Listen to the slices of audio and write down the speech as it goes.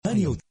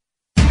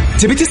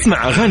تبي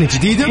تسمع أغاني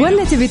جديدة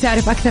ولا تبي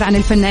تعرف أكثر عن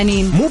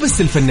الفنانين؟ مو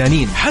بس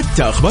الفنانين،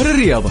 حتى أخبار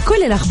الرياضة،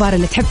 كل الأخبار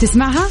اللي تحب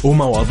تسمعها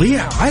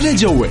ومواضيع على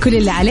جوك. كل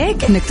اللي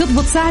عليك إنك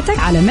تضبط ساعتك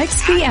على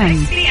ميكس بي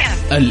ام.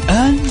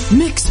 الآن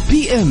ميكس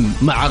بي ام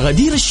مع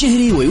غدير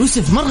الشهري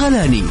ويوسف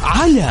مرغلاني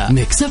على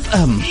ميكس اف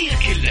ام. هي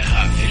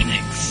كلها في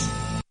الميكس.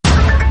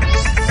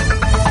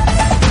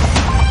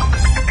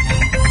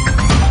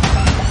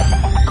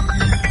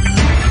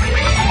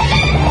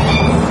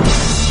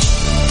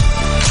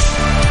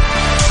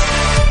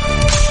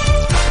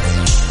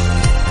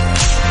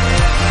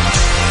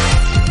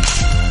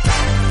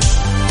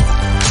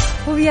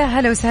 يا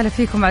هلا وسهلا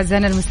فيكم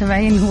أعزائنا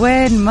المستمعين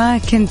وين ما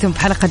كنتم في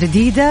حلقة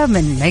جديدة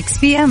من ميكس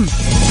بي ام.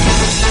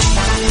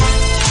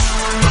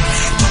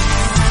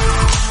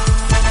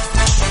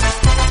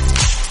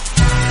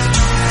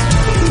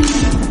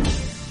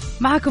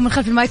 معكم من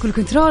خلف المايك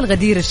والكنترول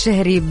غدير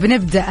الشهري.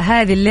 بنبدأ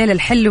هذه الليلة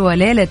الحلوة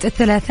ليلة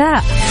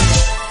الثلاثاء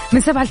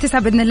من 7 ل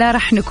 9 بإذن الله.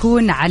 رح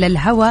نكون على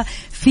الهوا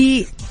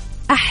في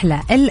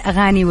أحلى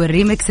الأغاني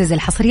والريمكسز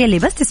الحصرية اللي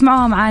بس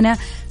تسمعوها معانا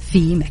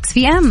في ميكس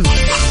بي ام.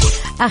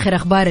 آخر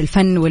أخبار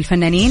الفن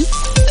والفنانين،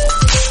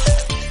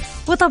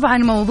 وطبعا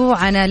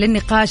موضوعنا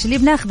للنقاش اللي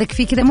بناخذك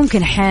فيه كذا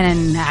ممكن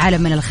أحيانا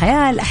عالم من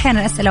الخيال،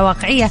 أحيانا أسئلة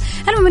واقعية.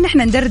 المهم إن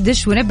احنا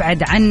ندردش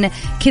ونبعد عن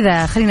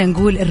كذا خلينا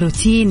نقول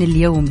الروتين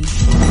اليومي.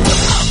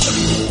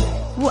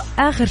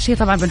 وآخر شيء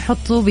طبعا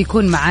بنحطه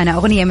بيكون معانا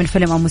أغنية من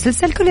فيلم أو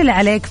مسلسل. كل اللي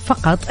عليك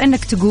فقط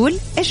إنك تقول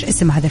إيش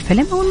اسم هذا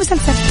الفيلم أو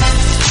المسلسل.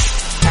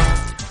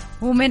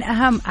 ومن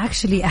أهم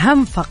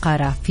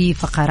فقرة في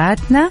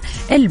فقراتنا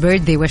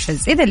البيرثدي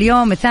ويشز. إذا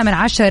اليوم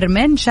 18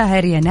 من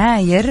شهر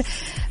يناير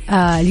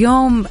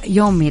اليوم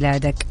يوم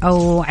ميلادك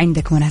أو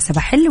عندك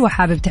مناسبة حلوة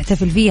حابب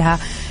تحتفل فيها،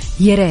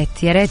 يا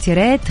ريت يا ريت يا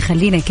ريت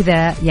تخلينا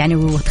كذا يعني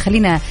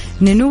وتخلينا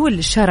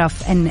ننول شرف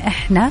أن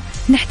إحنا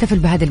نحتفل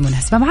بهذه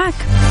المناسبة معاك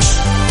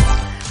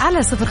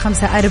على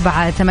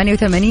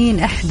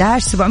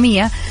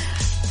 0548811700.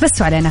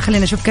 بس علينا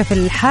خلينا نشوف كيف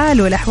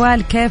الحال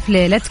والأحوال، كيف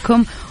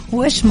ليلتكم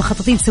وإيش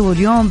مخططين تسووا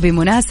اليوم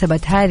بمناسبة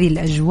هذه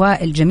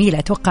الأجواء الجميلة.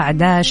 أتوقع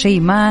ده شيء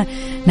ما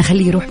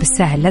نخليه يروح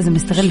بالساهل، لازم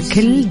نستغل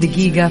كل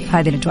دقيقة في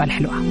هذه الأجواء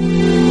الحلوة.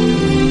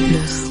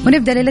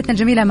 ونبدأ ليلتنا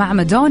الجميلة مع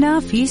مادونا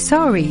في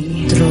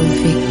سوري.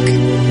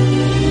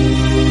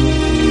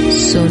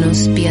 Sono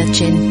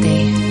spiacente,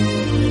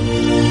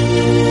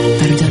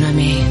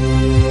 perdonami.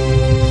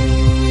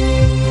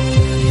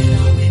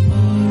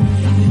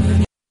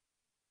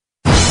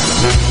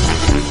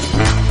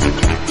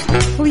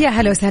 ويا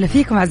هلا وسهلا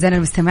فيكم أعزائنا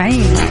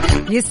المستمعين،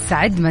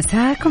 يسعد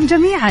مساكم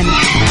جميعا.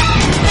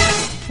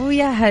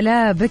 ويا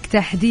هلا بك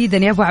تحديدا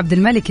يا أبو عبد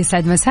الملك،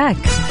 يسعد مساك.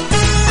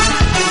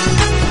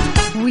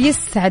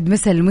 ويسعد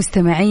مسا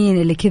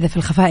المستمعين اللي كذا في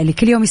الخفاء اللي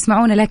كل يوم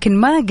يسمعونا لكن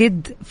ما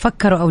قد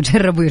فكروا أو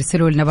جربوا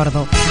يرسلوا لنا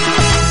برضو.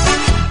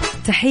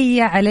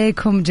 تحية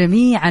عليكم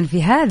جميعا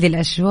في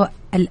هذه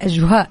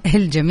الأجواء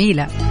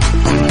الجميلة.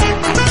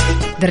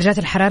 درجات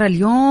الحرارة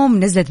اليوم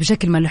نزلت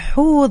بشكل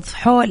ملحوظ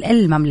حول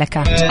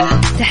المملكة،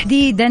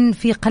 تحديدا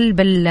في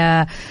قلب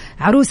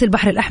عروس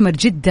البحر الأحمر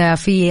جدة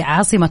في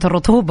عاصمة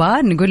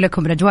الرطوبة. نقول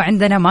لكم الأجواء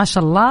عندنا ما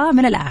شاء الله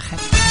من الآخر.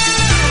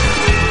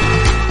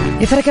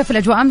 يا ترى كيف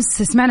الأجواء أمس؟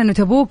 سمعنا أنه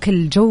تبوك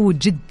الجو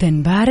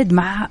جدا بارد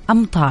مع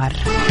أمطار.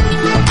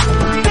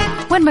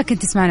 وين ما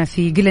كنت تسمعنا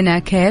فيه قل لنا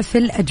كيف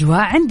الأجواء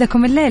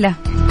عندكم الليلة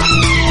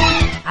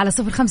على 0548811700.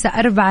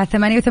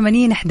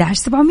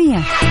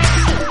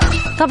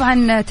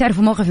 طبعا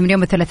تعرفوا موقفي من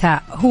يوم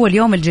الثلاثاء هو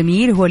اليوم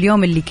الجميل، هو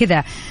اليوم اللي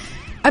كذا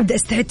أبدأ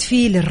استعد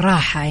فيه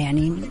للراحة.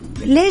 يعني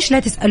ليش لا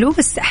تسألوا،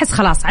 بس أحس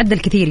خلاص عدى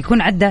الكثير،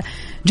 يكون عدى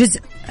جزء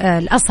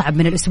الأصعب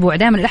من الأسبوع.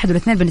 دائما الأحد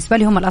والاثنين بالنسبة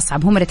لي هم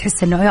الأصعب، هم اللي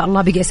تحس إنه يا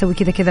الله بقي أسوي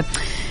كذا كذا.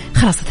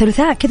 خلاص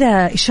الثلاثاء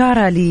كذا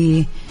إشارة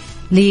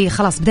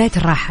خلاص بداية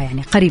الراحة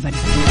يعني قريبا.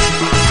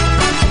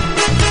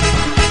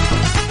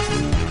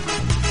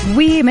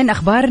 ومن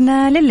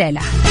أخبارنا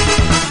لليلة،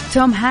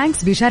 توم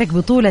هانكس بيشارك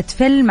بطولة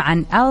فيلم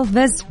عن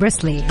ألفيس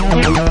بريسلي.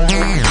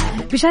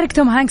 بيشارك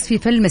توم هانكس في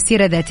فيلم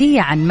السيرة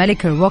ذاتية عن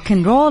ملك الروك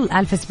رول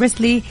ألفيس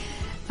بريسلي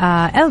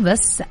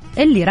ألفيس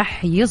اللي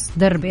راح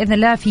يصدر بإذن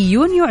الله في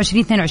يونيو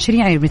 2022،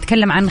 يعني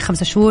بنتكلم عن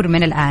 5 شهور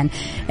من الآن.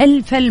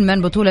 الفيلم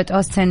من بطولة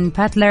أوستن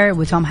باتلر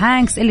وتوم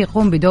هانكس اللي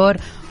يقوم بدور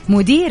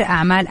مدير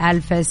أعمال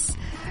ألفيس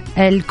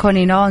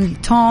الكونينول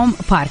توم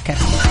باركر.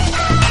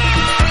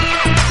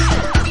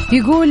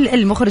 يقول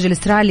المخرج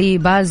الأسترالي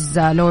باز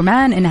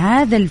لورمان إن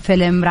هذا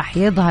الفيلم راح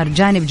يظهر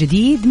جانب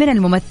جديد من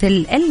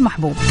الممثل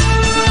المحبوب.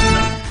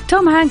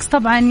 توم هانكس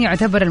طبعا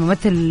يعتبر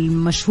الممثل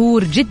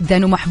مشهور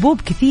جدا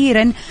ومحبوب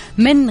كثيرا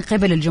من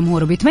قبل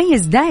الجمهور،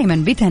 وبيتميز دائما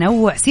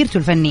بتنوع سيرته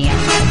الفنية.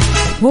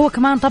 وهو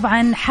كمان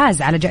طبعا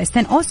حاز على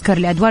جائزتين أوسكار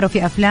لأدواره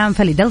في أفلام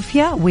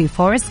فيلادلفيا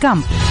وفورست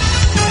جامب.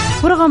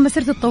 ورغم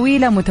مسيرته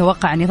الطويلة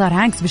متوقع أن يظهر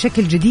هانكس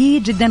بشكل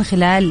جديد جدا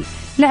خلال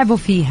لعبه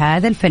في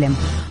هذا الفيلم.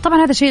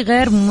 طبعا هذا شيء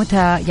غير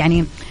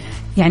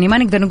يعني ما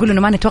نقدر نقول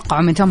إنه ما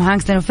نتوقعه من توم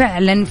هانكس، لأنه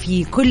فعلا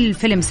في كل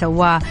فيلم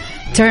سواه،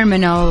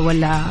 تيرمينال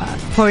ولا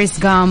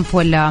فورست جامب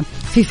ولا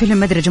في فيلم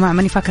ما أدري يا جماعة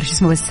ماني فاكر شو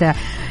اسمه، بس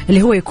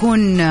اللي هو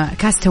يكون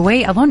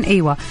كاستاوي أظن.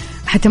 أيوة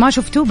حتى ما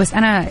شفته، بس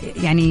أنا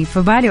يعني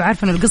في بالي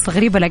وعارفة أن القصة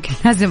غريبة لكن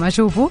لازم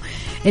أشوفه.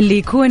 اللي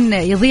يكون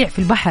يضيع في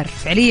البحر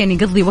فعليا،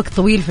 يقضي وقت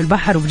طويل في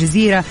البحر وفي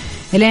جزيرة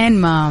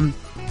لين ما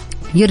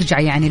يرجع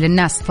يعني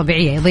للناس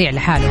طبيعية، يضيع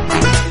لحاله.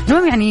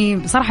 المهم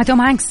يعني صراحة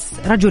توم هانكس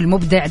رجل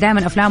مبدع،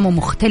 دائما أفلامه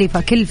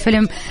مختلفة، كل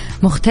فيلم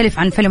مختلف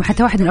عن فيلم.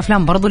 حتى واحد من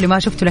الأفلام برضو اللي ما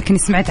شفته لكن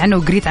سمعت عنه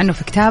وقريت عنه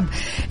في كتاب،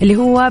 اللي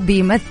هو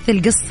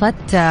بيمثل قصة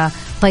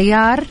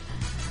الطيارة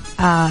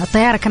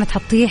كانت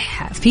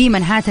هتطيح في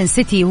منهاتن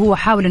سيتي، وهو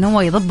حاول إن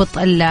هو يضبط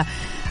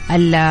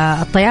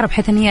الطيارة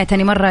بحيث إن هي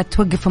تاني مرة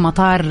توقف في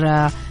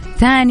مطار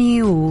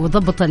ثاني،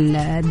 وضبط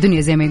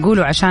الدنيا زي ما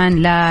يقولوا عشان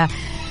لا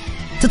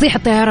تطيح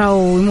الطيارة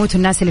ويموتوا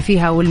الناس اللي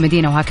فيها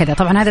والمدينة وهكذا.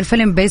 طبعا هذا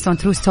الفيلم based on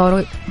true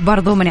story،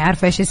 برضو ماني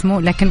عارفة ايش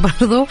اسمه، لكن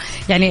برضو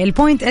يعني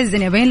البوينت از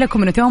اني ابين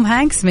لكم انه توم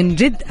هانكس من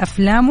جد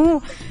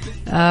افلامه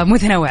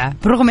متنوعة،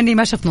 بالرغم اني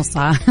ما شفت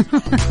نصها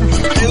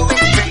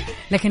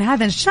لكن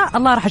هذا ان شاء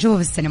الله راح اشوفه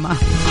في السينما.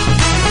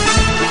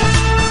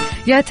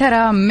 يا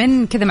ترى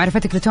من كذا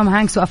معرفتك لتوم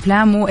هانكس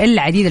وأفلامه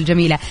العديدة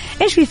الجميلة،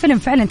 إيش في فيلم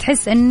فعلا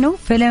تحس أنه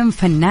فيلم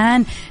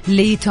فنان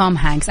لتوم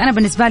هانكس؟ أنا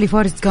بالنسبة لي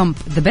فورست جامب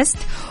ذا بيست،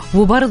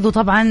 وبرضو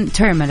طبعا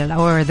تيرمينال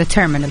أو ذا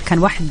تيرمينال كان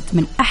واحد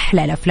من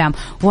أحلى الأفلام.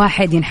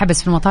 واحد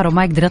ينحبس في المطار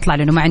وما يقدر يطلع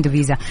لأنه ما عنده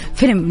فيزا.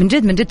 فيلم من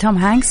جد توم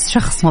هانكس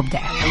شخص مبدع.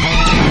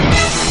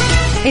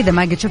 إذا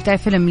ما قد شفت أي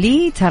فيلم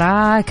لي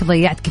تراك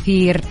ضيعت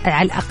كثير،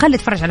 على الأقل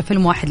اتفرج على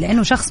فيلم واحد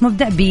لأنه شخص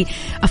مبدع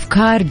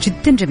بأفكار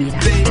جدا جميلة.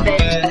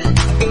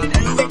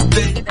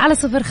 على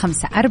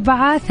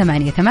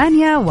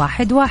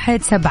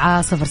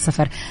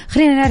 0548811700.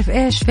 خلينا نعرف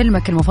إيش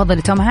فيلمك المفضل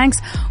لتوم هانكس،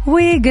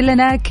 وقل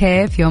لنا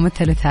كيف يوم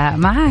الثلاثاء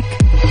معاك.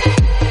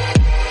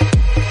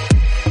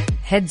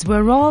 Heads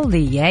were roll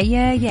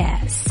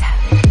yes.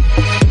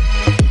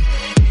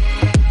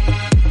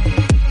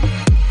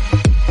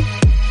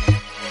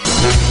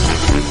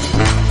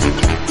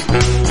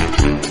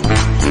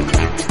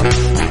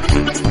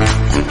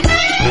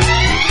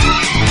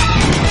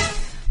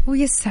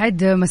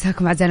 ويسعد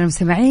مساكم أعزائنا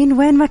المستمعين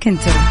وين ما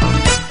كنتم.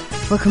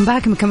 وكم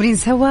باك مكملين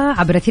سوا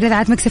عبر أثير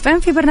إذاعة ميكس اف ام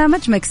في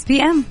برنامج ميكس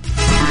بي ام.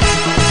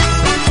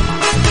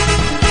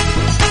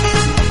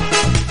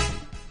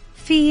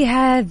 في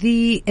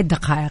هذه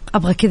الدقائق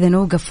أبغى كذا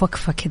نوقف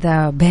وقفة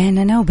كذا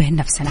بيننا وبين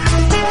نفسنا.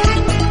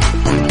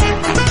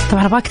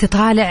 طبعا أبغاك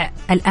تطالع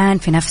الآن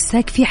في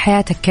نفسك، في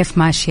حياتك كيف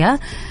ماشية.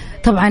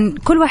 طبعا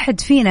كل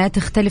واحد فينا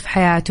تختلف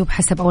حياته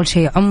بحسب أول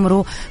شيء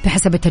عمره،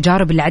 بحسب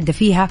التجارب اللي عدى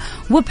فيها،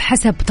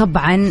 وبحسب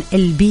طبعا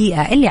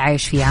البيئة اللي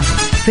عايش فيها.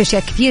 في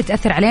أشياء كثير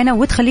تأثر علينا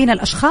وتخلينا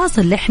الأشخاص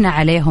اللي احنا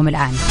عليهم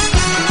الآن.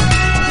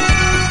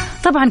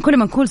 طبعا كل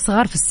ما نكون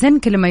صغار في السن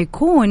كل ما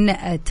يكون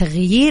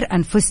تغيير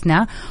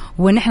أنفسنا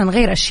وإن احنا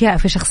نغير أشياء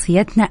في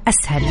شخصيتنا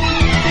أسهل.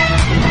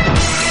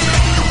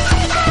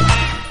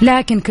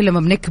 لكن كل ما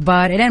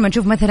بنكبر إلين ما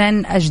نشوف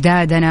مثلا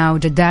أجدادنا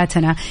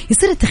وجداتنا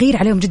يصير التغيير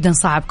عليهم جدا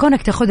صعب.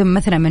 كونك تأخذهم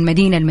مثلا من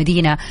مدينة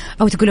لمدينة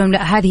أو تقول لهم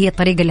لا هذه هي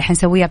الطريقة اللي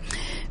حنسويها،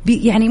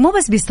 يعني مو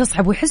بس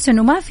بيستصعب ويحسوا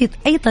إنه ما في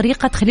أي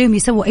طريقة تخليهم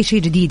يسووا أي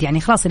شيء جديد.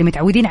 يعني خلاص اللي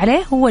متعودين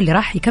عليه هو اللي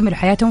راح يكملوا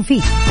حياتهم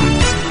فيه.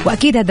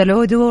 وأكيد هذا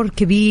له دور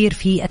كبير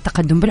في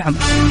التقدم بالعمر.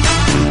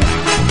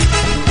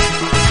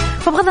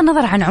 فبغض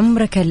النظر عن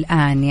عمرك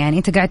الآن، يعني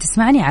أنت قاعد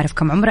تسمعني، عارف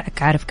كم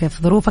عمرك، عارف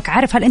كيف ظروفك،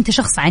 عارف هل أنت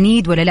شخص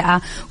عنيد ولا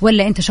لا،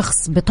 ولا أنت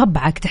شخص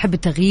بطبعك تحب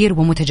التغيير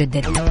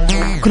ومتجدد.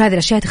 كل هذه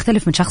الأشياء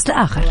تختلف من شخص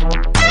لآخر.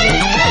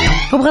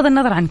 وبغض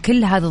النظر عن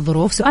كل هذه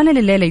الظروف، سؤالنا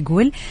لليلة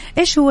يقول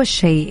إيش هو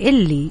الشيء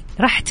اللي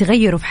راح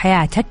تغيره في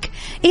حياتك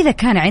إذا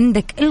كان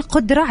عندك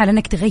القدرة على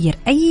أنك تغير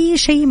أي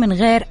شيء من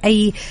غير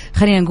أي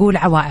خلينا نقول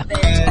عوائق.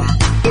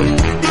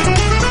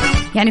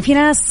 يعني في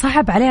ناس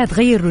صعب عليها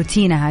تغير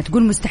روتينها،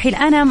 تقول مستحيل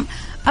أنا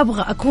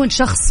أبغى أكون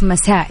شخص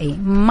مسائي،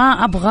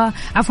 ما أبغى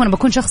أنا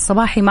بكون شخص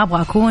صباحي، ما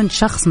أبغى أكون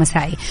شخص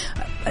مسائي.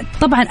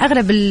 طبعا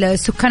أغلب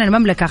السكان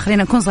المملكة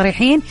خلينا نكون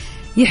صريحين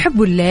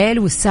يحبوا الليل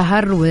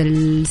والسهر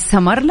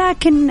والسمر،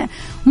 لكن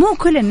مو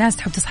كل الناس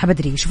تحب تصحى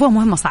بدري، يشوفوها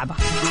مهمة صعبة.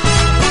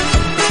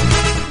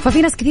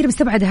 ففي ناس كثير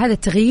مستبعدة هذا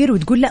التغيير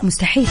وتقول لا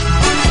مستحيل.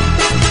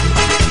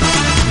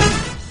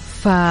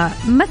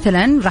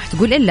 فمثلا راح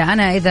تقول إلا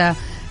أنا إذا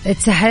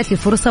تسهلت لي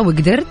فرصة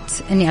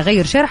وقدرت أني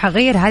أغير شيء راح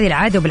أغير هذه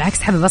العادة،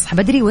 وبالعكس حابب أصحى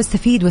بدري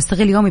واستفيد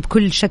واستغل يومي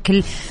بكل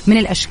شكل من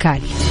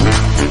الأشكال،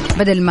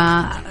 بدل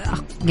ما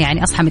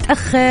يعني أصحى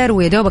متأخر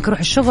ويدوبك أروح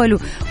الشغل.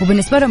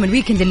 وبالنسبة لهم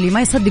الويكند اللي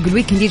ما يصدق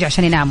الويكند يجي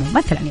عشان يناموا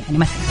مثلا. يعني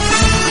مثلا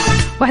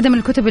واحدة من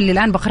الكتب اللي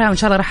الآن بقرأها وإن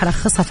شاء الله راح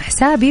ألخصها في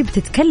حسابي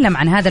بتتكلم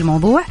عن هذا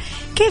الموضوع،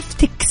 كيف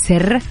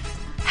تكسر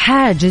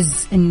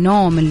حاجز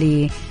النوم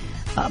اللي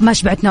ما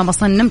شبعت نوم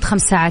أصلا، نمت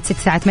 5 ساعات 6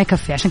 ساعات ما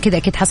يكفي، عشان كذا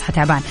أكيد حصحى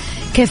تعبان.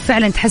 كيف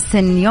فعلا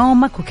تحسن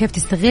يومك وكيف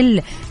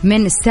تستغل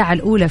من الساعة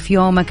الأولى في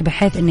يومك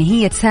بحيث أن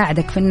هي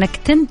تساعدك في أنك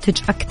تنتج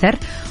أكثر،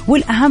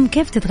 والأهم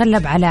كيف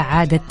تتغلب على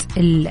عادة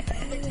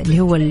اللي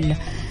هو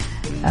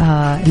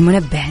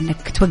المنبه،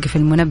 أنك توقف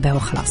المنبه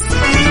وخلاص.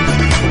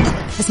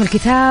 اسم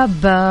الكتاب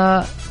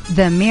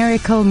The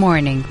Miracle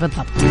Morning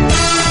بالضبط.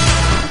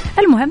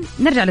 المهم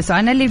نرجع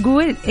لسؤالنا اللي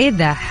يقول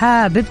إذا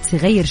حابب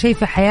تغير شيء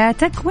في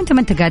حياتك وانت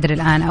ما انت قادر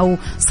الآن أو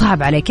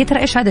صعب عليك، ترى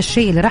إيش هذا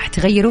الشيء اللي راح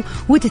تغيره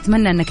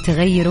وتتمنى أنك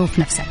تغيره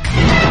في نفسك.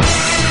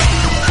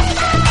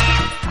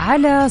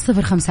 على 0548811700.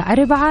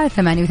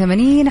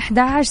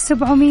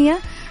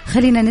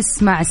 خلينا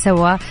نسمع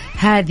سوا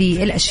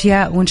هذه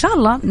الأشياء وإن شاء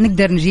الله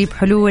نقدر نجيب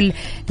حلول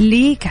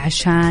ليك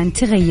عشان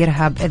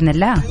تغيرها بإذن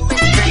الله.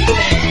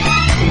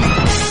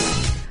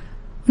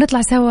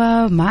 نطلع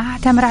سوا مع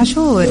تامر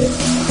عاشور.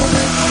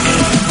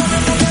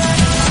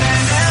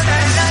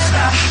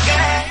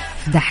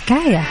 ده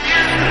حكاية.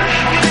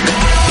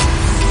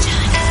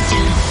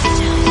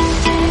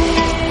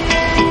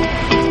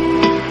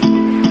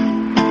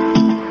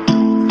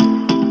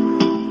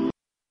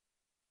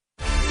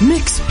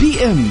 ميكس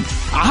بي ام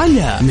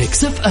على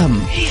ميكس اف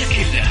ام، هي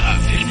كلها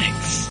في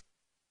الميكس.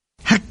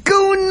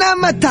 هكونا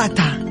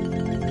متاتا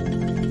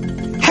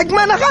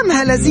حكمة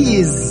نغمها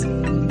لذيذ.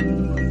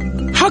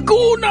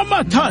 هكونا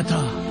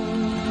متاتا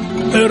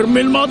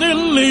ارمي الماضي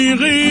اللي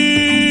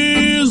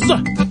يغيظ،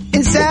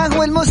 انساه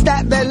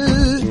والمستقبل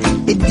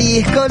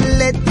اديه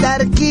كل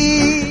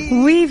التركيز.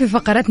 وفي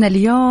فقرتنا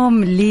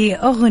اليوم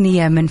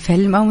لأغنية من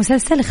فيلم أو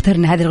مسلسل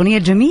اخترنا هذه الأغنية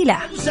الجميلة.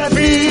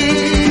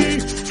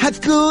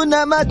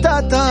 هكونا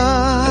متاتا.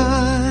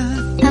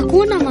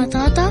 هكونا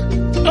متاتا.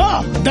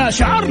 ده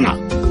شعارنا.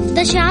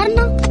 ده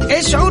شعارنا.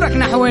 ايش شعورك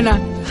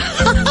نحونا؟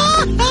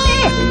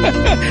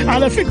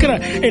 على فكرة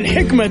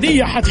الحكمة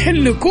دي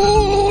هتحل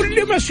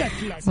كل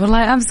مشاكلك.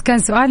 والله أمس كان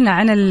سؤالنا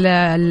عن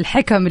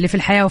الحكم اللي في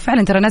الحياة،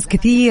 وفعلا ترى ناس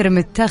كثير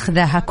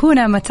متخذة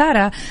هكونا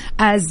متارا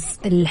از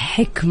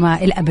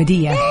الحكمة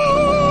الأبدية.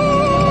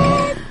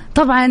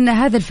 طبعا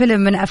هذا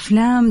الفيلم من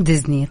أفلام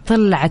ديزني،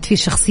 طلعت فيه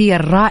الشخصية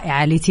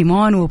الرائعة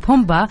لتيمون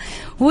وبومبا،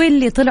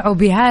 واللي طلعوا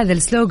بهذا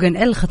السلوغن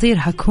الخطير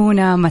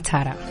هكونا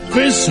متارا.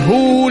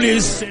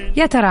 بسهولة.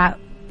 يا ترى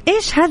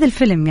إيش هذا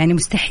الفيلم؟ يعني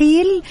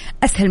مستحيل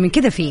أسهل من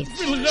كذا فيه.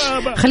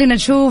 خلينا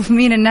نشوف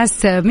مين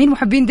الناس، مين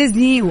محبين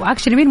ديزني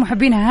وأكشلي مين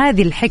محبين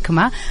هذه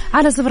الحكمة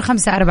على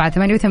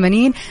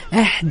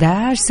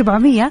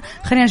 0548811700.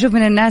 خلينا نشوف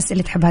من الناس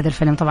اللي تحب هذا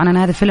الفيلم. طبعا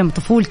أنا هذا الفيلم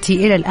طفولتي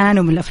إلى الآن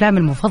ومن الأفلام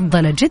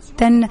المفضلة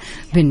جدا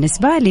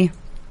بالنسبة لي.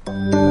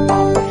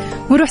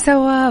 ونروح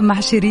سوا مع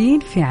شيرين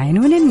في عين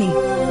ونني.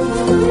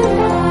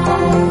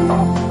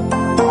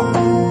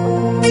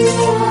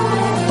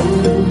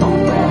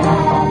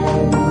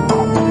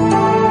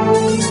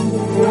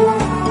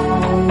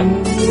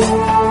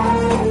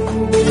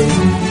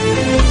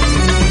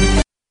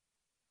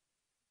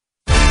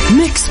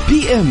 ميكس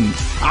بي ام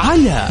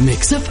على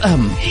ميكس اف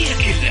ام، هي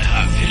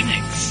كلها في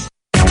الميكس.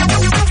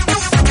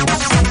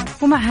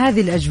 ومع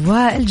هذه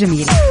الأجواء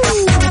الجميلة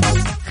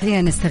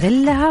خلينا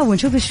نستغلها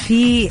ونشوف ايش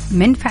في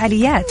من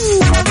فعاليات.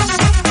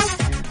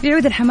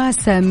 يعود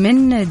الحماس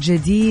من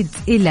جديد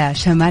إلى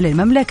شمال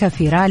المملكة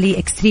في رالي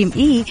إكستريم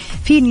إي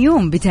في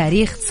نيوم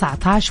بتاريخ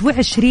 19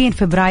 و20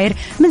 فبراير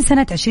من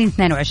سنة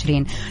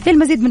 2022.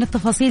 للمزيد من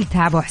التفاصيل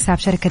تابعوا حساب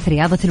شركة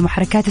رياضة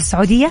المحركات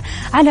السعودية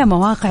على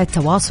مواقع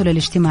التواصل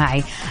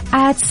الاجتماعي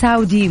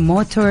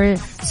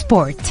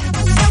 @SaudiMotorsport.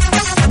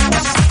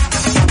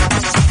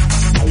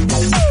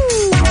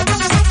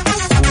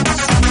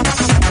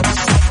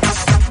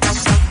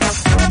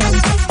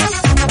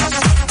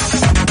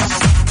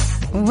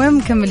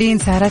 ومكملين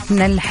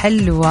سهرتنا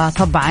الحلوة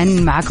طبعا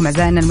معكم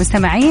أعزائنا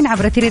المستمعين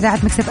عبر أثير إذاعة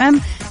ميكس اف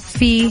ام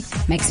في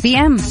ميكس بي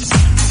ام.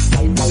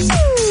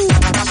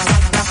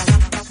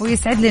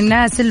 ويسعد لي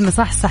الناس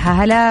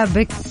المصحصحة. هلا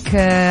بك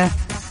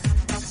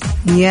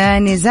يا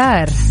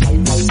نزار.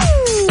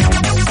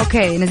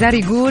 اوكي نزار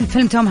يقول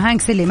فيلم توم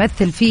هانكس اللي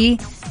يمثل فيه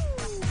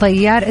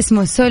طيار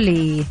اسمه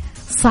سولي.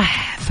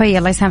 صح في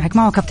الله يسامحك،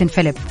 ما هو كابتن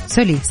فيليب،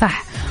 سولي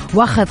صح.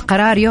 واخذ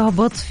قرار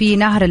يهبط في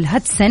نهر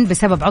الهدسن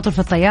بسبب عطل في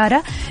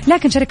الطيارة،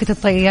 لكن شركة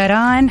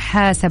الطيران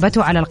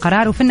حاسبته على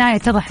القرار، وفي النهاية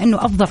اتضح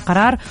انه افضل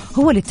قرار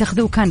هو اللي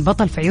اتخذه، وكان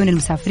بطل في عيون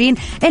المسافرين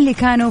اللي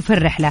كانوا في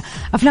الرحلة.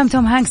 افلام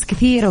توم هانكس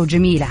كثيرة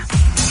وجميلة.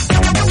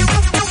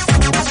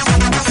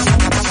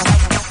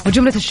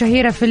 وجملة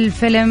الشهيرة في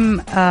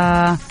الفيلم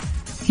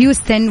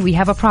هيوستن we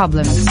have a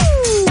problem.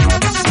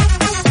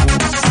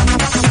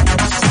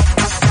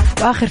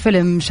 وآخر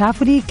فيلم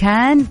شافوا لي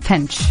كان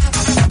فنش،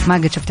 ما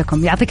قد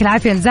شفتكم. يعطيك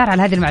العافية نزار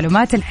على هذه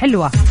المعلومات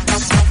الحلوة،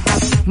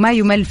 ما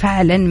يمل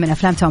فعلا من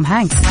أفلام توم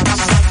هانكس.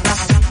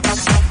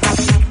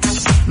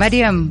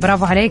 مريم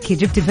برافو عليكي،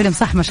 جبت الفيلم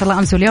صح ما شاء الله.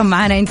 أمس واليوم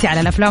معانا أنت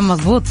على الأفلام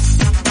مضبوط.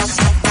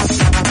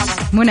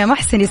 منى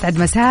محسن يسعد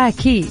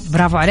مساكي،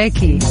 برافو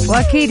عليكي.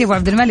 وأكيد يا أبو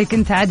عبد الملك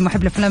أنت عاد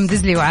محب لفيلم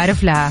ديزلي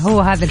وعارف لها،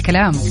 هو هذا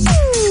الكلام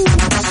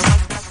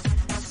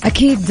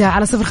أكيد.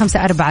 على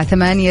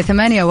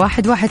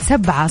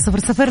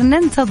 0548811700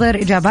 ننتظر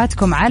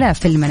إجاباتكم على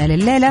فيلمنا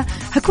لليلة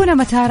هكونا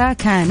متارا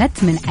كانت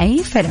من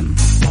أي فيلم.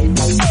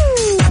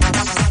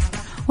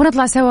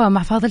 ونطلع سوا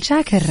مع فاضل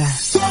شاكر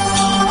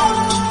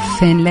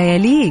فين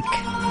لياليك.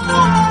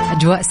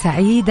 أجواء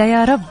سعيدة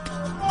يا رب.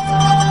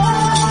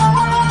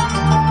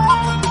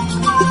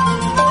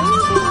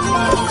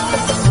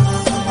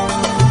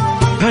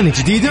 أغاني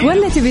جديدة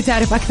ولا تبي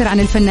تعرف أكثر عن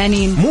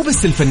الفنانين؟ مو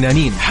بس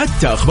الفنانين،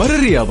 حتى أخبار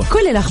الرياضة،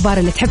 كل الأخبار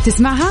اللي تحب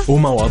تسمعها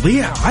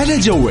ومواضيع على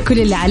جوك. كل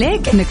اللي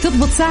عليك إنك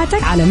تضبط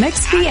ساعتك على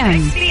ميكس بي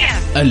ام.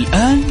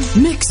 الآن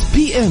ميكس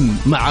بي ام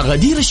مع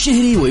غدير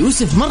الشهري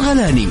ويوسف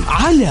مرغلاني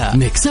على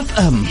ميكس اف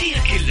ام، هي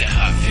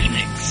كلها في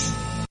الميكس.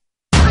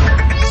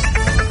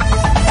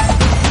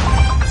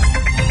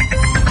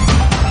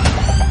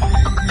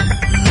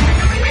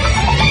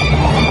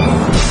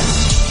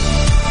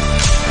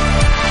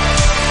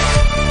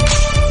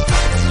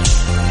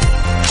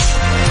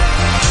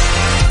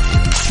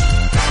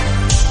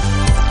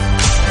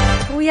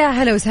 ويا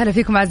هلا وسهلا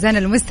فيكم أعزائنا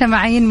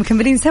المستمعين،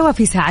 مكملين سوا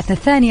في ساعتنا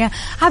الثانية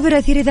عبر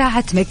أثير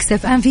إذاعة ميكس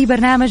اف ام في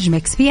برنامج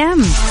ميكس بي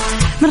ام.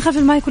 من خلف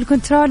المايك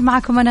والكنترول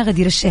معكم أنا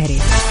غدير الشهري.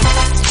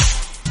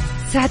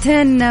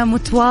 ساعتين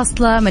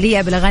متواصلة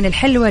مليئة بالأغاني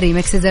الحلوة،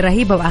 ريمكسز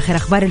الرهيبة، وآخر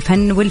أخبار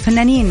الفن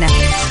والفنانين،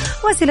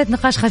 وسيلة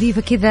نقاش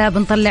خفيفة كذا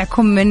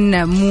بنطلعكم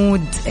من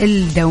مود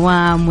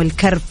الدوام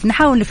والكرف،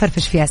 نحاول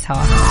نفرفش فيها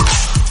سوا.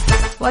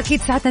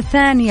 وأكيد ساعتنا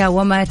الثانية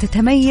وما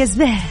تتميز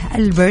به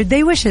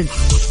البيرثدي ويشز.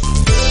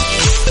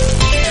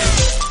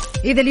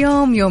 إذا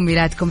اليوم يوم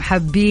ميلادكم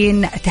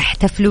حابين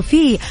تحتفلوا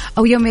فيه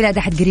أو يوم ميلاد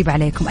أحد قريب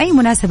عليكم، أي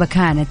مناسبة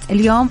كانت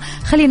اليوم،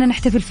 خلينا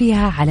نحتفل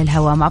فيها على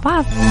الهواء مع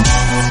بعض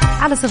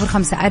على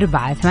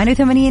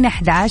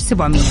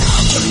 0548811700.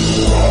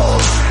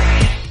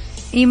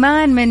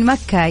 إيمان من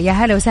مكة، يا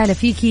هلا وسهلا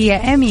فيكي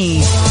يا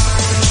أمي،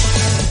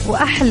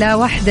 وأحلى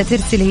واحدة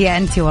ترسل هي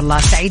أنت، والله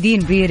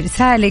سعيدين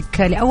برسالك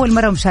لأول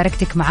مرة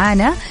مشاركتك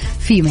معانا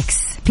في ميكس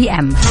بي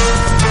أم.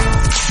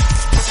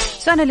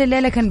 سؤالنا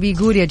الليلة كان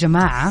بيقول يا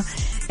جماعة،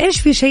 إيش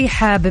في شيء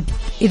حابب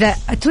إذا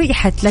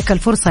أتيحت لك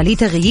الفرصة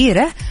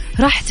لتغييره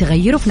راح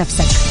تغيره في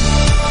نفسك؟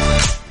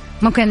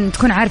 ممكن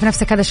تكون عارف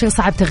نفسك هذا الشيء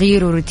صعب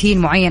تغييره، روتين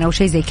معين أو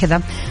شيء زي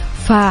كذا،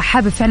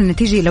 فحابب فعلا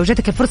تيجي لو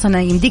جاتك الفرصة أن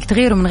يمديك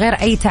تغيره من غير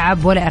أي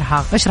تعب ولا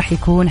إرهاق، إيش راح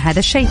يكون هذا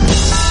الشيء؟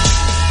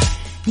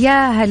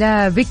 يا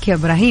هلا بك يا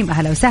إبراهيم،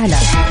 أهلا وسهلا.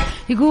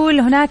 يقول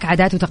هناك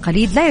عادات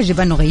وتقاليد لا يجب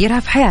أن نغيرها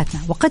في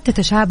حياتنا، وقد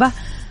تتشابه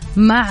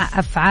مع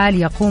أفعال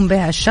يقوم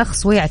بها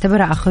الشخص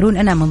ويعتبرها آخرون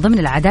أنها من ضمن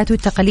العادات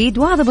والتقاليد،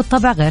 وهذا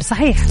بالطبع غير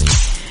صحيح.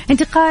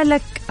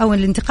 انتقالك أو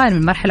الانتقال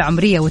من مرحلة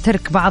عمرية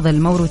وترك بعض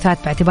الموروثات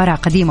باعتبارها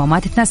قديمة وما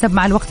تتناسب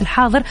مع الوقت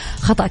الحاضر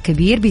خطأ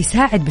كبير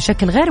بيساعد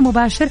بشكل غير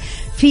مباشر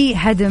في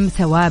هدم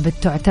ثوابت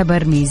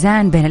تعتبر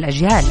ميزان بين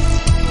الأجيال.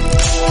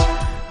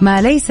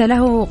 ما ليس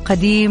له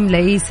قديم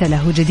ليس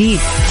له جديد،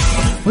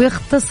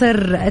 ويختصر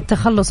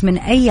التخلص من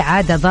أي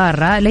عادة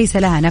ضارة ليس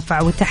لها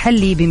نفع،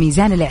 والتحلي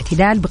بميزان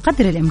الاعتدال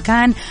بقدر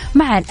الإمكان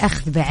مع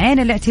الأخذ بعين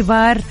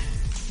الاعتبار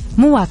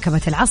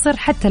مواكبة العصر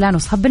حتى لا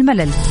نصاب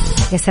بالملل.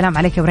 يا سلام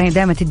عليك يا إبراهيم،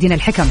 دائما تدينا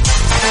الحكم.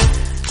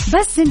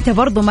 بس أنت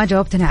برضو ما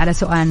جاوبتنا على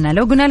سؤالنا.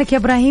 لو قلنا لك يا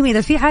إبراهيم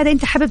إذا في عادة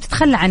أنت حابب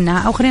تتخلى عنها،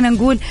 أو خلينا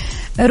نقول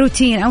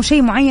روتين أو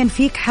شيء معين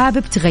فيك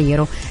حابب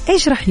تغيره،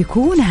 إيش راح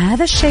يكون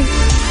هذا الشيء؟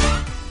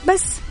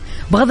 بس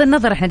بغض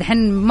النظر احنا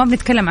دحين ما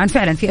بنتكلم عن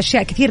فعلا في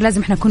اشياء كثير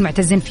لازم احنا نكون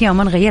معتزين فيها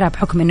وما نغيرها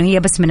بحكم انه هي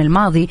بس من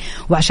الماضي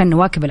وعشان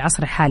نواكب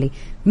العصر الحالي.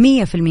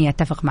 100%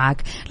 اتفق معك،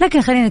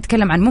 لكن خلينا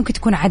نتكلم عن ممكن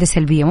تكون عادة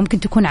سلبية، ممكن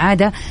تكون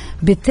عادة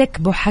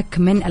بتكبحك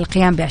من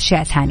القيام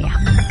باشياء ثانية.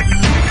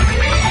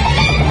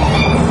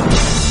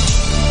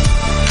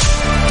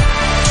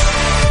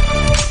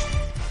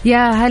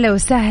 يا هلا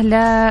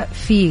وسهلا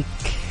فيك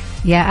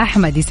يا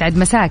أحمد، يسعد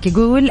مساك.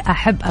 يقول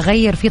أحب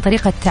أغير في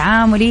طريقة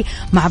تعاملي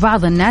مع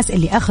بعض الناس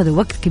اللي أخذوا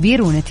وقت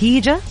كبير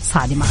ونتيجة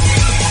صادمة.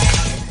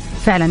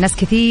 فعلا ناس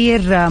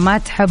كثير ما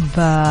تحب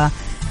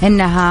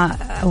إنها،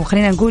 أو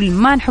خلينا نقول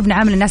ما نحب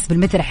نعامل الناس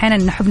بالمثل، أحيانا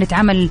نحب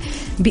نتعامل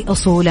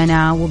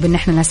بأصولنا وبأن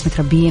احنا ناس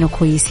متربيين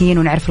وكويسين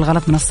ونعرف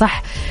الغلط من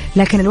الصح،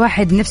 لكن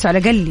الواحد نفسه على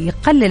الأقل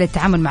يقلل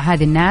التعامل مع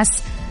هذه الناس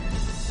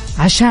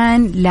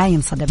عشان لا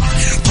ينصدم.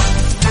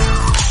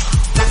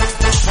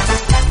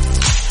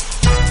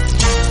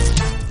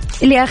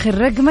 اللي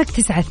آخر رقمك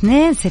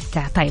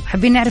 926. طيب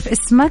حابين نعرف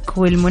اسمك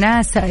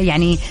والمناسبة،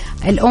 يعني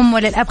الأم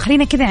ولا الأب،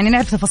 خلينا كذا يعني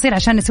نعرف تفاصيل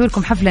عشان نسوي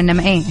لكم حفلة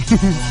إنما إيه.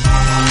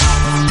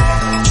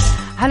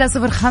 على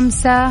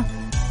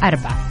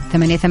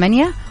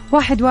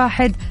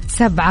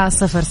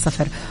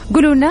 0548811700.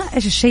 قولوا لنا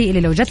إيش الشيء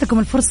اللي لو جات لكم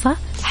الفرصة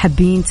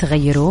حابين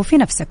تغيروه في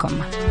نفسكم.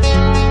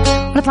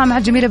 نطلع مع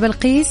الجميلة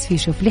بلقيس في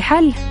شوف لي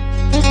حل.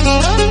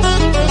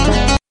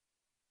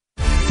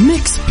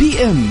 ميكس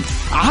بي ام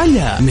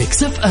على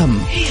ميكس اف ام،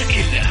 هي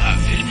كلها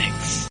في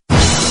الميكس.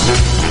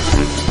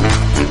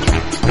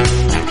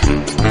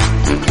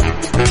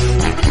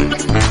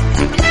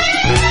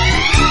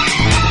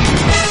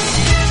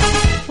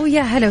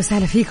 ويا هلا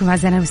وسهلا فيكم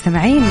أعزائنا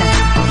المستمعين.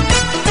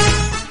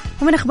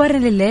 ومن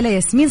أخبارنا لليلة،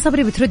 ياسمين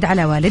صبري بترد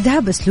على والدها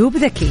بأسلوب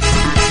ذكي.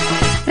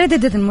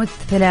 رددت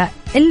الممثلة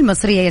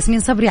المصرية ياسمين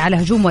صبري على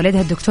هجوم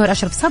والدها الدكتور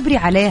أشرف صبري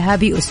عليها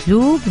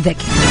بأسلوب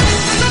ذكي.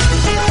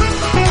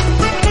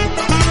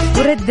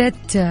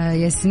 وردت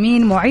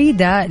ياسمين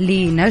معيدة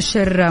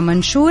لنشر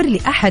منشور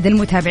لأحد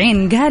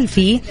المتابعين قال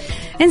فيه: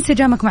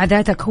 انسجامك مع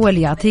ذاتك هو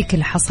اللي يعطيك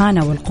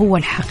الحصانة والقوة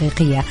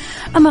الحقيقية،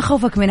 أما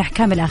خوفك من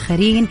أحكام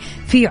الآخرين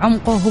في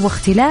عمقه هو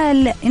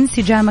اختلال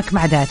انسجامك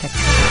مع ذاتك.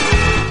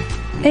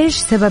 إيش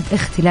سبب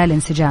اختلال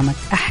انسجامك؟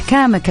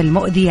 أحكامك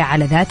المؤذية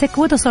على ذاتك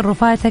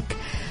وتصرفاتك.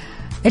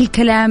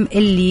 الكلام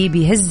اللي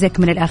بيهزك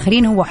من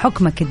الآخرين هو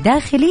حكمك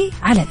الداخلي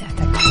على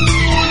ذاتك.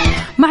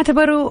 ما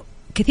اعتبروا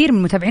كثير من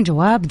المتابعين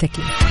جواب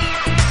ذكي.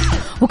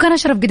 وكان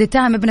أشرف قد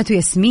اتهم ابنته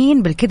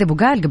ياسمين بالكذب،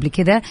 وقال قبل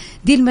كده: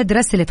 دي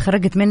المدرسة اللي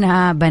تخرجت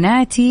منها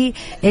بناتي،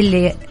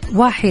 اللي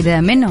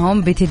واحدة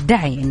منهم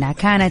بتدعي إنها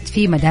كانت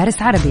في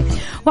مدارس عربي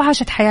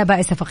وعاشت حياة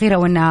بائسة فقيرة،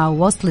 وإنها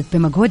وصلت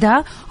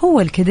بمجهودها.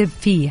 هو الكذب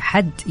في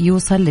حد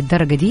يوصل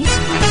للدرجة دي؟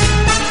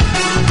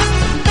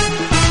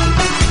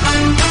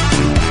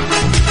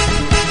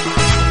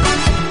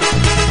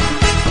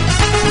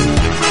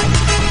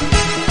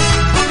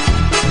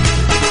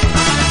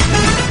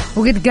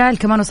 وقد قال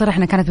كمان وصرح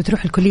أنها كانت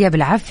بتروح الكلية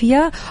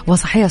بالعافية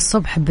وصحية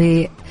الصبح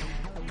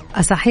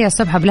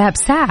قبلها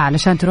بساعة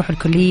علشان تروح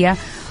الكلية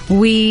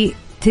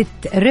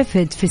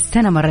وتترفد في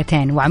السنة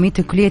مرتين.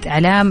 وعميدة كلية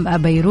إعلام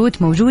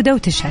بيروت موجودة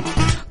وتشهد.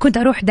 كنت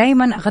أروح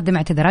دايما أقدم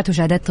اعتذارات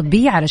وشهادات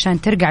طبية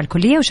علشان ترجع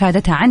الكلية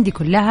وشهادتها عندي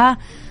كلها.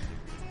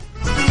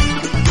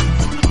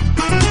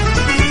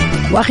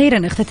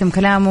 وأخيرا اختتم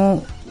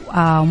كلامه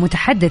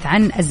متحدث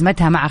عن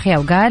أزمتها مع أخيها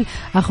وقال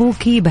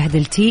أخوكي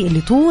بهدلتي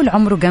اللي طول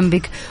عمره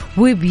جنبك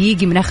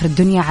وبيجي من آخر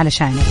الدنيا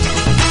علشانك.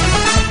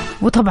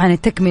 وطبعا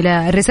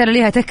الرسالة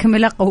لها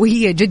تكملة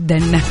قوية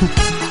جدا.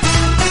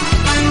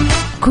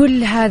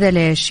 كل هذا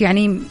ليش؟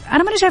 يعني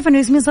أنا ما شايفة أنه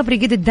ياسمين صبري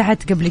قد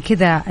ادعت قبل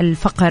كذا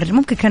الفقر.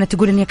 ممكن كانت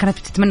تقول أنها كانت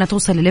بتتمنى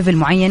توصل لليفل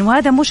معين،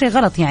 وهذا مو شيء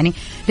غلط يعني،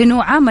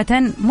 لأنه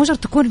عامة مو شرط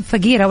تكون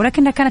فقيرة،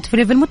 ولكنها كانت في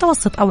ليفل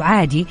متوسط أو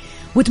عادي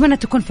وتمنى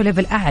تكون في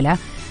ليفل أعلى.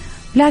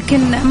 لكن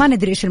ما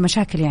ندري إيش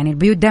المشاكل، يعني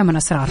البيوت دائما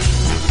أسرار.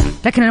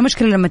 لكن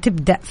المشكلة لما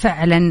تبدأ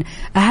فعلا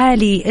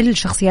أهالي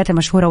الشخصيات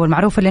المشهورة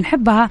والمعروفة اللي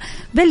نحبها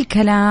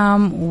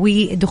بالكلام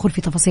والدخول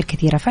في تفاصيل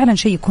كثيرة، فعلا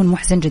شيء يكون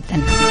محزن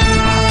جدا.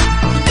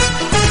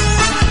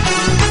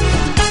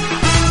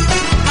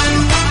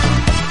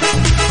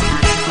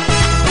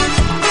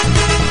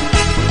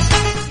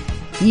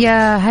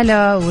 يا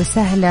هلا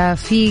وسهلا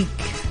فيك.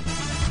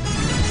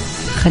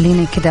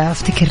 خليني كده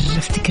افتكر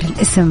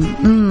الاسم.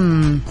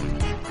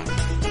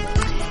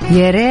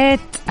 يا ريت.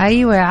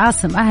 ايوه يا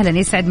عاصم، اهلا،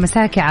 يسعد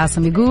مساك يا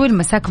عاصم. يقول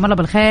مساكم الله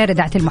بالخير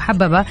اذاعتي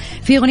المحببه.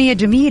 في اغنيه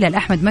جميله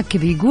لاحمد مكي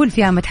بيقول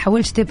فيها ما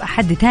تحاولش تبقى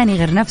حد تاني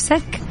غير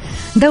نفسك،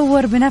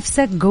 دور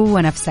بنفسك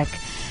جوه نفسك.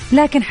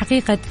 لكن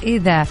حقيقه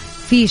اذا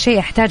في شيء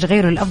احتاج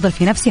غيره الافضل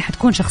في نفسي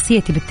حتكون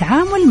شخصيتي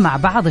بالتعامل مع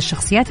بعض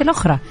الشخصيات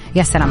الاخرى.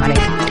 يا سلام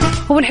عليك.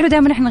 هو الحلو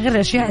دائما احنا نغير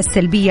الاشياء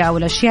السلبيه او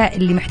الاشياء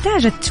اللي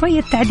محتاجه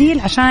شويه تعديل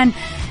عشان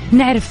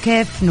نعرف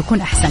كيف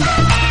نكون احسن.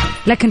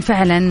 لكن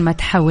فعلا ما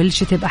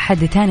تحاولش تبقى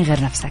حد تاني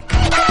غير نفسك.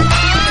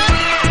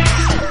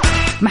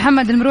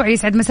 محمد المروعي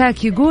يسعد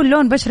مساك. يقول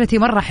لون بشرتي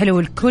مرة حلو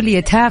والكل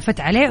يتهافت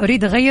عليه،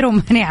 أريد أغيره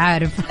وماني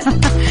عارف.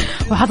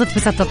 وحطت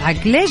فساد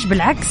تضحك. ليش؟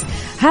 بالعكس،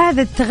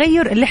 هذا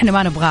التغير اللي احنا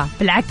ما نبغاه.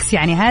 بالعكس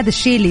يعني هذا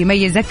الشيء اللي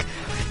يميزك.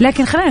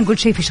 لكن خلينا نقول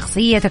شيء في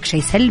شخصيتك،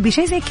 شيء سلبي،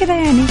 شيء زي كذا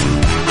يعني.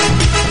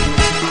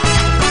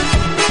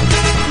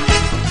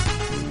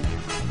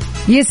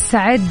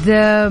 يسعد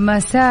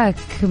مساك.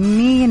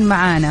 مين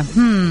معانا؟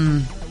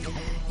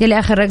 يلي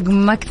آخر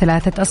رقمك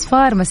 3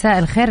 أصفار. مساء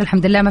الخير.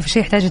 الحمد لله ما في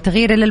شيء يحتاج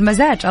تغيير إلا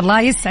المزاج.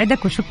 الله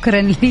يسعدك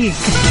وشكرا ليك.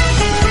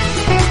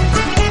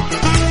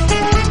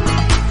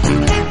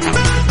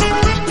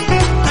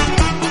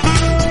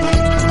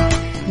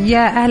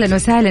 يا أهلا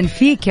وسهلا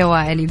فيك يا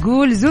وائل.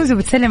 يقول زوزو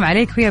بتسلم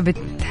عليك وهي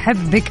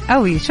بتحبك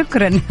قوي.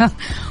 شكرا.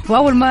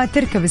 وأول ما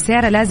تركب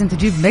السيارة لازم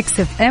تجيب ميكس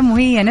اف ام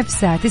وهي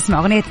نفسها تسمع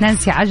أغنية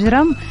نانسي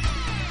عجرم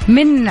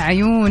من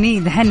عيوني.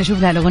 دحين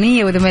نشوف لها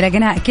الأغنية وإذا ما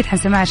لقيناها أكيد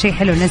حنسمعها شيء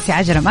حلو. نانسي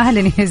عجرم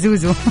أهلا يا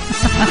زوزو.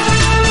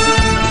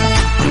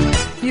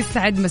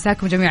 يسعد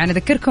مساكم جميعا.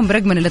 أذكركم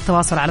برقمنا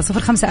للتواصل على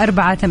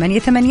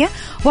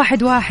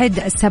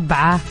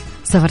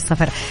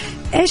 0548811700.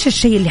 إيش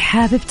الشيء اللي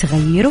حابب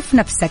تغيره في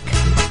نفسك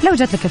لو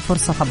جات لك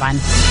الفرصة طبعا.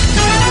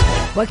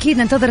 وأكيد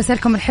ننتظر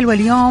رسالكم الحلوة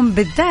اليوم،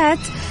 بالذات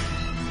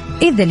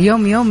إذا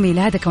اليوم يوم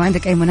ميلادك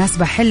وعندك أي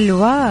مناسبة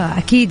حلوة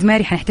أكيد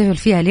ماري حنحتفل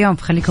فيها اليوم،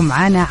 فخليكم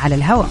معانا على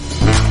الهواء.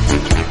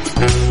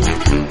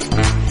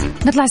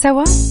 نطلع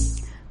سوا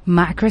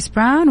مع كريس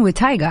براون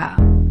وتايجا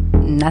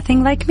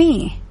Nothing Like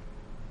Me.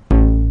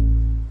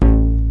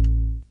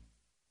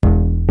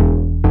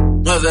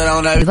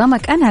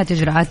 نظامك أنهت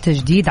إجراءات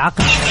تجديد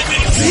عقد.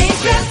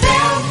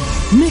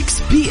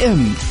 ميكس بي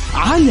ام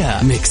على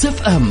ميكس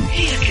اف ام،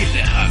 هي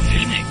كلها في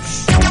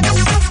الميكس.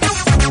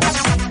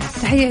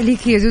 تحية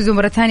ليك يا زوزو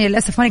مرة ثانية.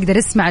 للأسف ما نقدر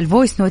نسمع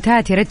الفويس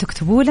نوتات، يا ريت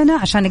تكتبوا لنا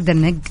عشان نقدر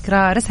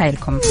نقرأ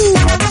رسائلكم.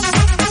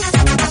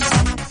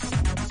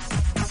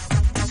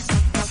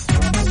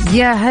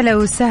 يا هلا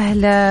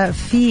وسهلا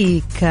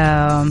فيك.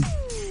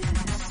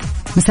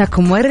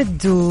 مساكم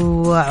ورد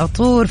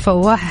وعطور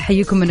فواحة.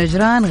 حيكم من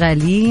نجران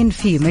غاليين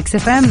في ميكس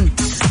اف ام.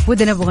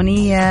 ودنا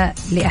بأغنية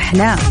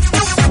لأحلام.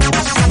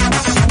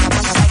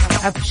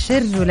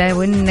 أبشر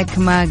ولو إنك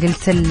ما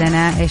قلت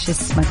لنا إيش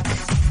اسمك.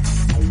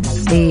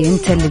 إيه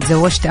أنت اللي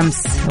تزوجت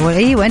أمس.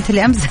 إيه وأنت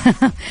اللي أمس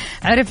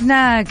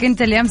عرفناك.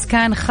 أنت اللي أمس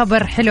كان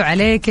خبر حلو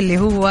عليك اللي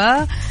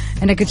هو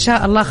إنك إن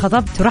شاء الله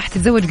خطبت وراح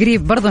تتزوج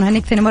قريب. برضو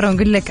نهنيك ثاني مرة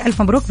ونقول لك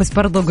ألف مبروك، بس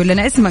برضو قول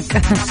لنا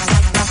اسمك.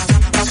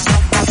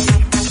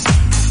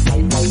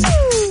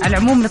 على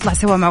العموم نطلع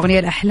سوا مع أغنية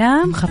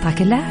الأحلام. خطأ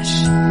كلاش.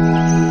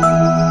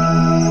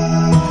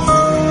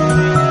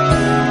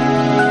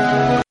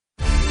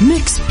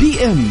 ميكس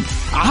بي ام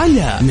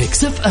على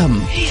ميكس اف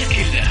ام، هي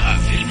كلها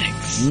في الميكس.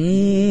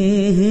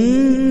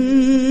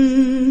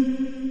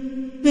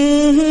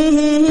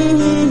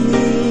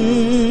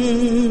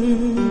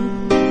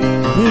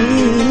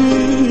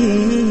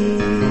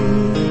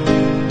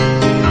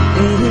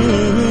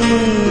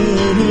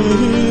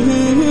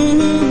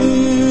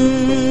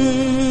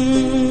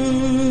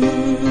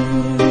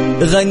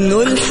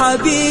 غنوا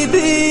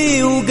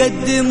الحبيبي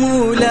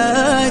وقدموا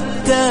له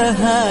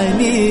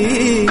التهاني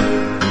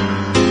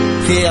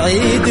في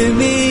عيد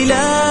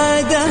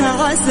ميلاده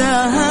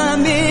عساها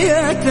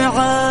 100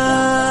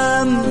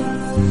 عام.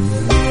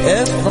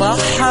 افرح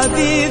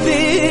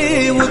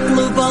حبيبي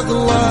واطلب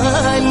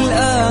أغلى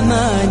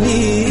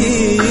الأماني،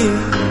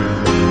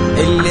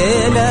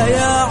 الليلة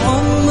يا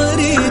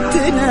عمري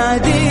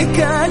تناديك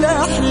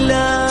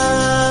الأحلام.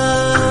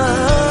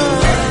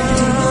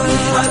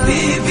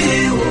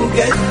 حبيبي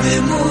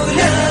وقدموا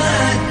له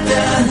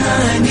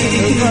التهاني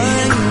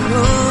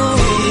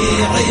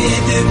في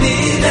عيد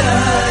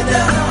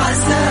ميلاده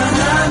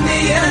عساها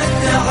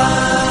 100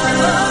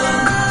 عام.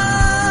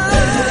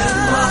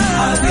 افرح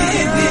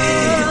حبيبي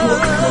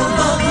واطلب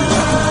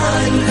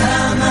أغلى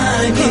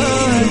الأماني.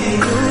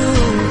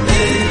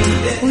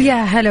 ويا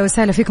هلا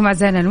وسهلا فيكم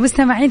أعزائنا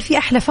المستمعين في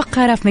أحلى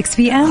فقرة في ميكس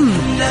بي أم،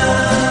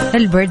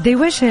 البيرثدي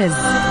ويشز.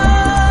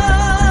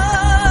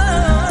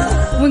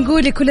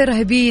 ونقول لكل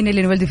الرهيبين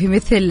اللي انولدوا في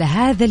مثل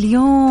هذا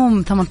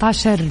اليوم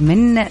 18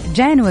 من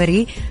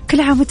جانوري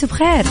كل عام وانتم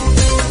بخير.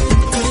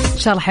 إن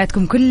شاء الله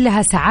حياتكم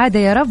كلها سعادة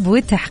يا رب،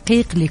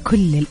 وتحقيق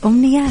لكل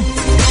الأمنيات،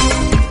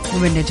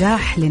 ومن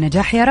نجاح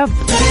لنجاح يا رب.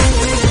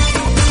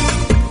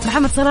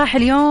 محمد صلاح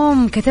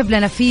اليوم كتب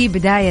لنا في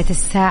بداية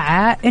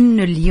الساعة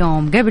إنه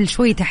اليوم قبل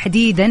شوي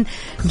تحديدا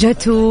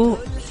جته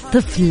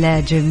طفلة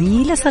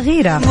جميلة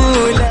صغيرة،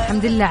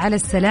 الحمد لله على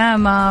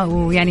السلامة.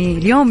 ويعني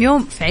اليوم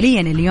يوم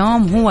فعليا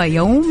اليوم هو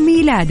يوم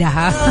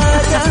ميلادها.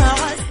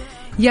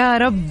 يا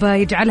رب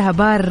يجعلها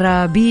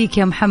بار بيك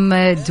يا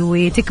محمد،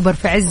 وتكبر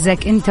في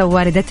عزك انت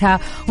ووالدتها،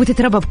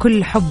 وتتربى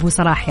بكل حب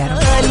وصلاح يا رب.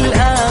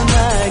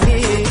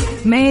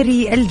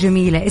 ماري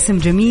الجميلة اسم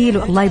جميل،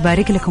 والله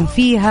يبارك لكم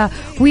فيها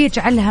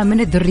ويجعلها من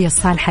الذرية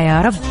الصالحة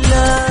يا رب.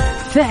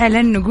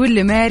 فعلا نقول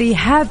لماري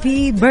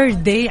هابي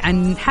بيرثدي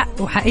عن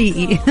حق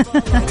وحقيقي.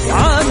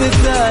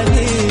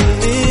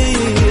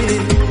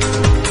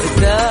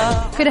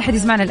 كل أحد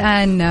يسمعنا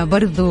الآن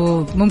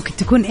برضو ممكن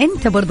تكون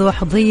أنت برضو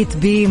حظيت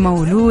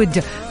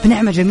بمولود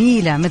بنعمة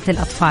جميلة مثل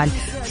الأطفال،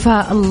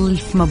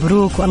 فألف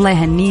مبروك والله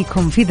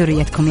يهنيكم في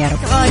ذريتكم يا رب.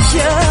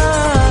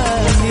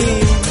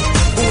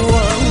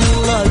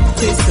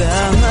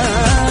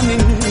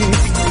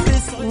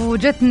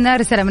 وجتنا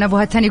رسالة من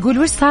أبوها الثاني يقول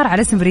وش صار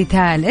على اسم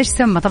ريتال، إيش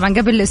سمى؟ طبعا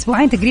قبل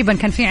أسبوعين تقريبا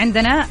كان في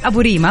عندنا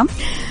أبو ريما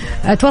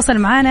تواصل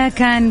معنا،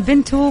 كان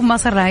بنته ما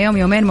صار لها يوم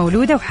يومين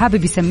مولودة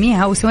وحابب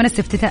يسميها، وسوينا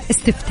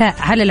استفتاء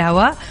على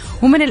الهواء،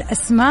 ومن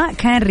الأسماء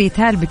كان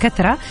ريتال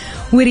بكثرة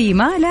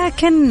وريما،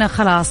 لكن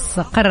خلاص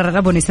قرر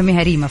الأب أن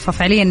يسميها ريما.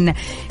 ففعليا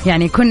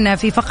يعني كنا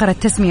في فقرة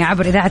تسمية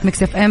عبر إذاعة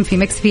ميكس اف ام في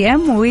ميكس بي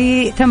ام،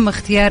 وتم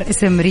اختيار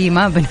اسم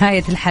ريما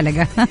بنهاية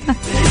الحلقة.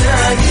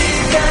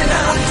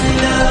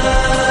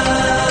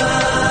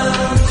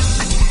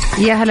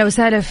 يا هلا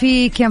وسهلا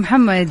فيك يا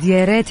محمد،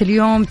 يا ريت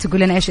اليوم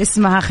تقول لنا ايش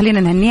اسمها، خلينا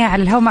نهنيها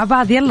على الهواء مع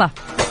بعض يلا.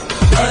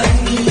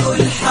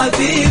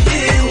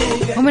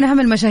 ومن أهم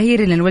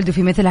المشاهير اللي انولدوا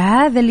في مثل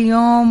هذا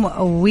اليوم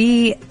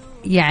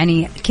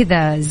ويعني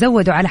كذا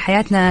زودوا على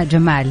حياتنا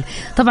جمال،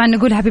 طبعا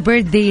نقول هابي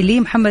بيرثدي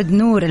لمحمد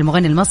نور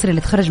المغني المصري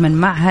اللي تخرج من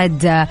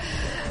معهد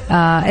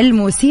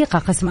الموسيقى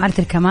قسم آلة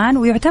الكمان،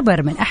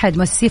 ويعتبر من أحد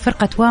مؤسسي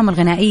فرقة وام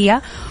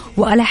الغنائية،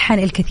 وألحن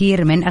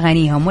الكثير من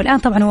أغانيهم، والآن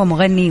طبعا هو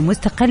مغني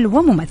مستقل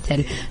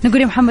وممثل.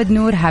 نقول يا محمد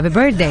نور هابي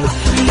بيرثدي.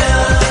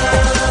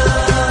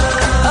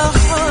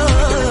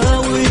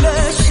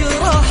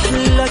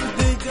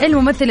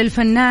 الممثل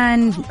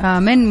الفنان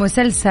من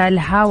مسلسل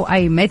هاو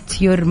اي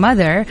ميت يور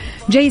ماذر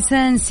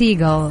جيسون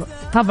سيجل،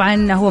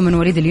 طبعا هو من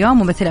وليد اليوم،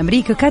 ممثل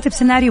أمريكي وكاتب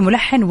سيناريو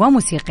ملحن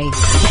وموسيقي.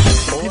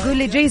 نقول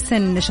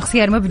لجيسون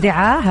الشخصية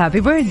المبدعة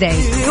هابي بيرثدي.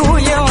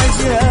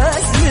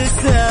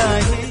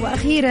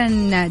 وأخيرا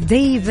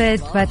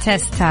ديفيد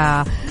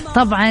باتيستا،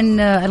 طبعا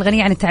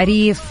الغني عن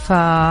التعريف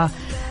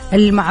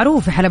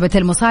المعروف في حلبة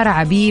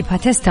المصارعة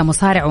باتيستا،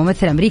 مصارع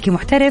وممثل أمريكي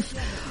محترف،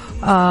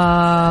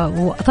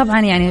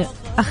 وطبعا يعني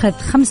أخذ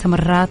 5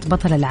 مرات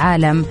بطل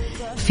العالم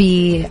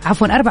في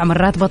 4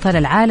 مرات بطل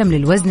العالم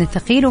للوزن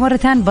الثقيل،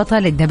 ومرتان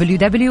بطل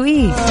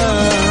WWE.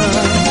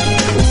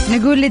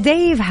 نقول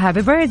لديف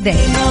هابي بيرثدي.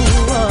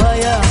 الله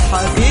يا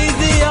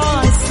حبيبي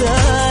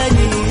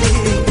عساني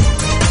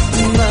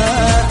ما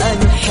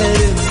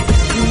أنحرم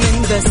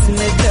من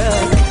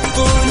بسمتك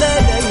طول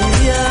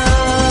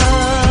الأيام.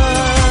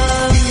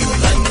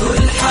 غنوا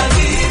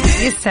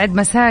الحبيبي. يسعد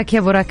مساك يا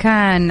أبو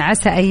راكان،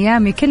 عسى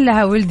أيامي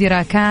كلها ولدي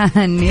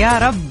راكان يا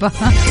رب.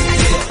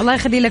 الله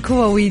يخلي لك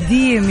هو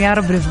ويديم يا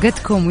رب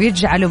رفقتكم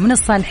ويجعله من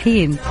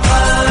الصالحين.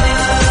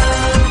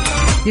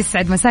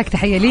 يسعد مساك،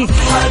 تحية ليك.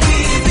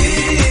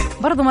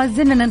 برضو ما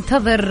زلنا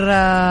ننتظر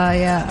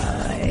يا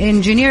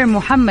انجينير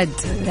محمد،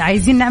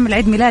 عايزين نعمل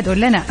عيد ميلاد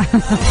قول لنا.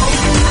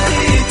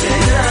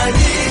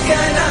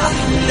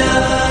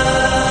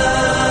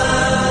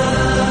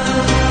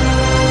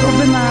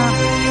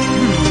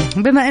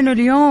 بما انه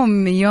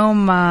اليوم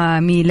يوم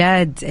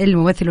ميلاد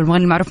الممثل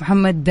والمغني المعروف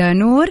محمد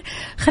نور،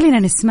 خلينا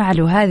نسمع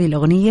له هذه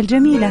الأغنية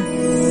الجميلة.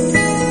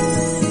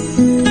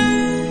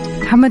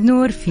 محمد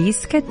نور في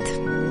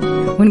سكت.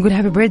 ونقول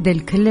هابي بيرثدي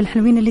لكل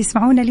الحلوين اللي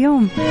يسمعونا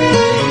اليوم.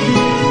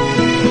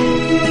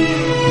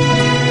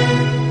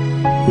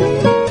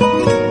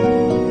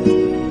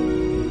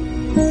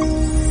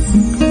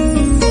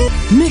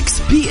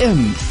 ميكس بي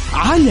ام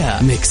على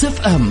ميكس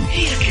اف ام،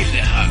 هي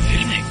كلها في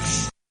الميكس.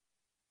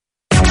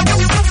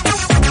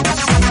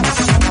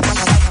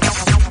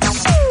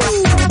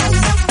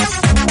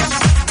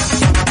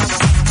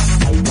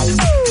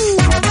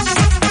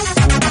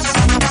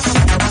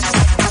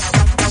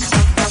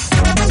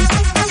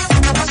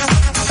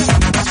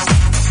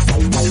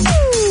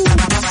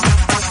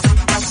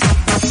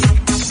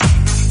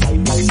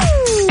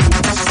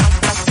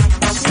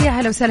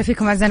 أهلا وسهلا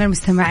فيكم أعزائنا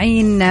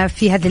المستمعين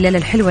في هذه الليلة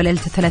الحلوة، ليلة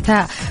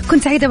الثلاثاء.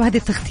 كنت سعيدة بهذه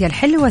التغطية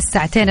الحلوة،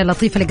 الساعتين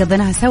اللطيفة اللي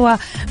قضيناها سوا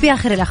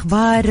بآخر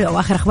الأخبار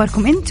وآخر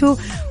أخباركم أنتوا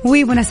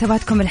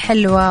ومناسباتكم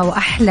الحلوة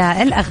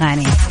وأحلى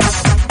الأغاني.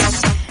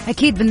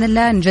 أكيد بإذن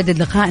الله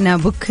نجدد لقائنا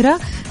بكرة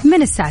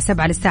من الساعة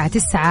 7 للساعة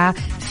 9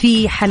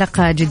 في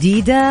حلقة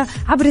جديدة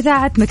عبر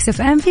إذاعة ميكس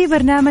اف ام في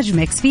برنامج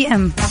ميكس بي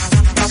ام.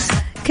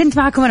 كنت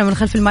معكم أنا من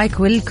خلف المايك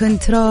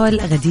والكنترول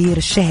غدير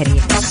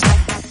الشهري.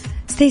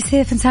 Stay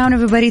safe and sound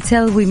everybody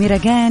till we meet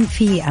again.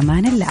 في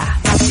أمان الله.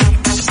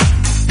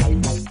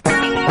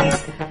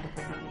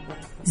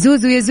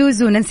 زوزو يا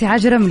زوزو، نانسي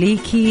عجرم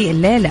ليكي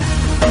الليلة.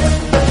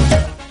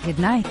 Good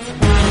night.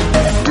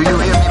 Do you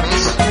hear me,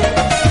 miss?